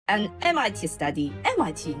an MIT study.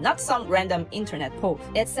 MIT, not some random internet poll.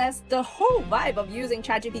 It says the whole vibe of using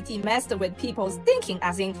ChatGPT messed with people's thinking,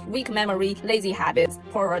 as in weak memory, lazy habits,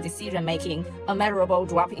 poorer decision-making, a measurable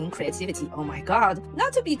drop in creativity. Oh my god.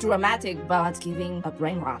 Not to be dramatic, but giving a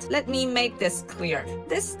brain rot. Let me make this clear.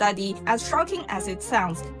 This study, as shocking as it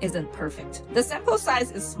sounds, isn't perfect. The sample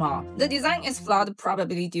size is small. The design is flawed,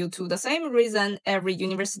 probably due to the same reason every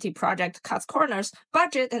university project cuts corners,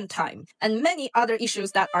 budget and time, and many other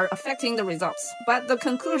issues that are affecting the results. But the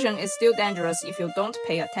conclusion is still dangerous if you don't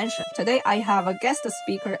pay attention. Today I have a guest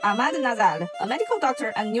speaker, Ahmad Nazal, a medical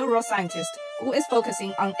doctor and neuroscientist who is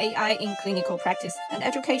focusing on AI in clinical practice and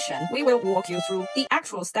education. We will walk you through the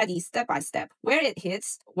actual study step by step, where it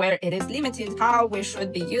hits, where it is limited, how we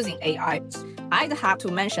should be using AI. I'd have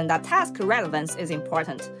to mention that task relevance is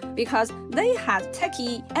important because they had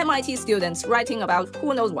techie MIT students writing about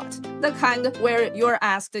who knows what. The kind where you're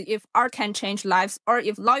asked if art can change lives or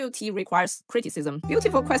if loyalty requires criticism.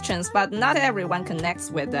 Beautiful questions, but not everyone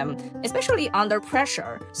connects with them, especially under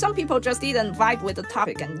pressure. Some people just didn't vibe with the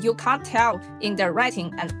topic and you can't tell in their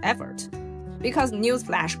writing and effort. Because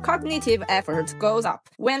newsflash, cognitive effort goes up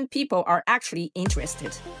when people are actually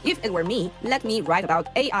interested. If it were me, let me write about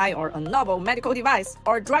AI or a novel medical device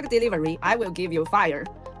or drug delivery, I will give you fire.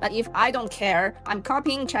 But if I don't care, I'm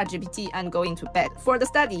copying ChatGPT and going to bed. For the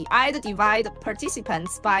study, I'd divide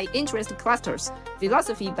participants by interest clusters: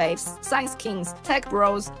 philosophy babes, science kings, tech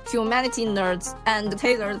bros, humanity nerds, and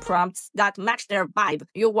tailored prompts that match their vibe.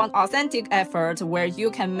 You want authentic effort where you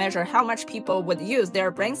can measure how much people would use their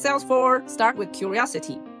brain cells for? Start with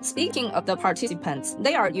curiosity. Speaking of the participants,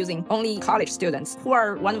 they are using only college students, who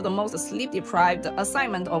are one of the most sleep-deprived,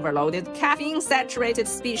 assignment-overloaded, caffeine-saturated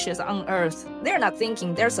species on Earth. They're not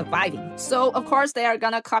thinking, they're surviving. So, of course, they are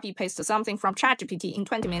gonna copy-paste something from ChatGPT in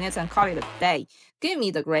 20 minutes and call it a day. Give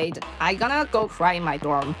me the grade. I gonna go cry in my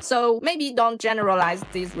dorm. So maybe don't generalize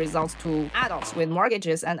these results to adults with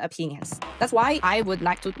mortgages and opinions. That's why I would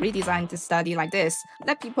like to redesign this study like this.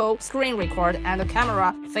 Let people screen record and a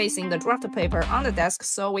camera facing the draft paper on the desk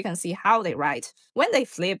so we can see how they write. When they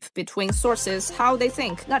flip between sources, how they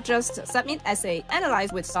think, not just submit essay,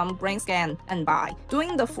 analyze with some brain scan, and bye.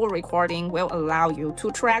 Doing the full recording will allow you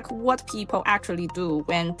to track what people actually do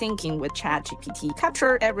when thinking with ChatGPT.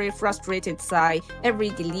 Capture every frustrated sigh, every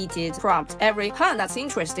deleted prompt, every that's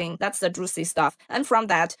interesting, that's the juicy stuff. And from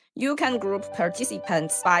that, you can group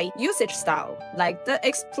participants by usage style, like the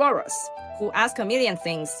explorers, who ask a million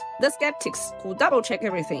things, the skeptics, who double-check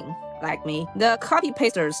everything, like me, the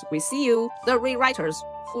copy-pasters, we see you, the rewriters,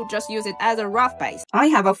 who just use it as a rough base. I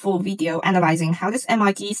have a full video analyzing how this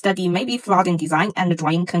MIT study may be flawed in design and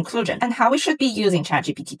drawing conclusion, and how we should be using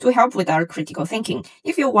ChatGPT to help with our critical thinking.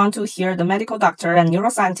 If you want to hear the medical doctor and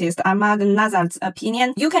neuroscientist Ahmad Nazal's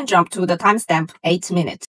opinion, you can jump to the timestamp 8 minutes.